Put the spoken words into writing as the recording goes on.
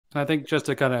I think just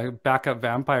to kind of back up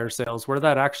vampire sales, where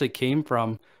that actually came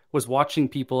from was watching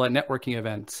people at networking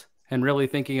events and really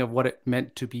thinking of what it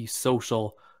meant to be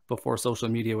social before social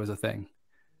media was a thing.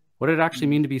 What did it actually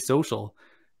mean to be social?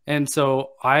 And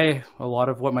so a lot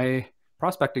of what my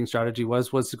prospecting strategy was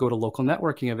to go to local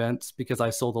networking events because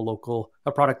I sold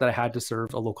a product that I had to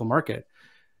serve a local market.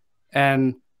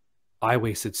 And I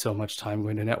wasted so much time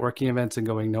going to networking events and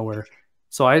going nowhere.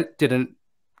 So I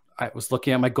was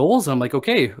looking at my goals and I'm like,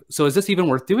 okay, so is this even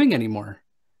worth doing anymore?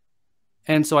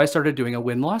 And so I started doing a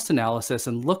win-loss analysis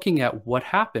and looking at what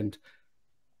happened.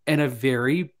 And a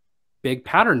very big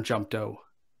pattern jumped out.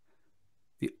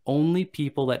 The only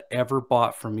people that ever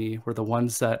bought from me were the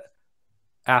ones that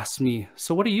asked me,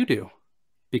 so what do you do?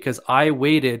 Because I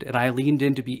waited and I leaned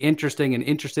in to be interesting and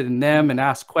interested in them and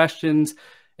ask questions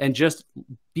and just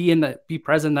be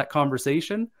present in that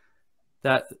conversation.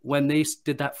 That when they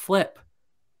did that flip,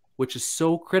 which is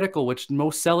so critical, which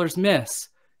most sellers miss,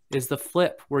 is the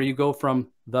flip where you go from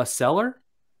the seller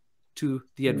to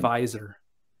the advisor.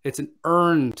 It's an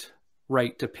earned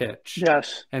right to pitch.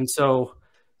 Yes. And so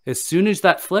as soon as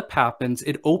that flip happens,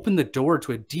 it opened the door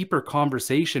to a deeper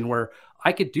conversation where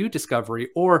I could do discovery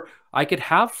or I could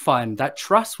have fun. That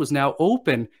trust was now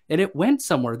open and it went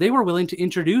somewhere. They were willing to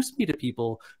introduce me to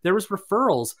people. There was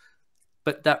referrals,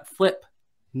 but that flip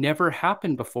never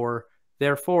happened before.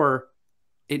 Therefore,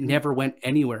 it never went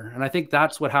anywhere. And I think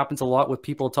that's what happens a lot with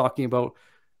people talking about,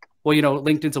 well,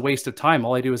 LinkedIn's a waste of time.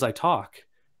 All I do is I talk.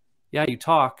 Yeah, you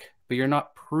talk, but you're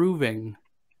not proving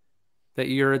that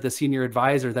you're the senior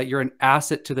advisor, that you're an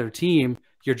asset to their team.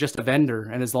 You're just a vendor.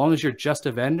 And as long as you're just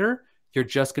a vendor, you're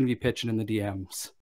just going to be pitching in the DMs.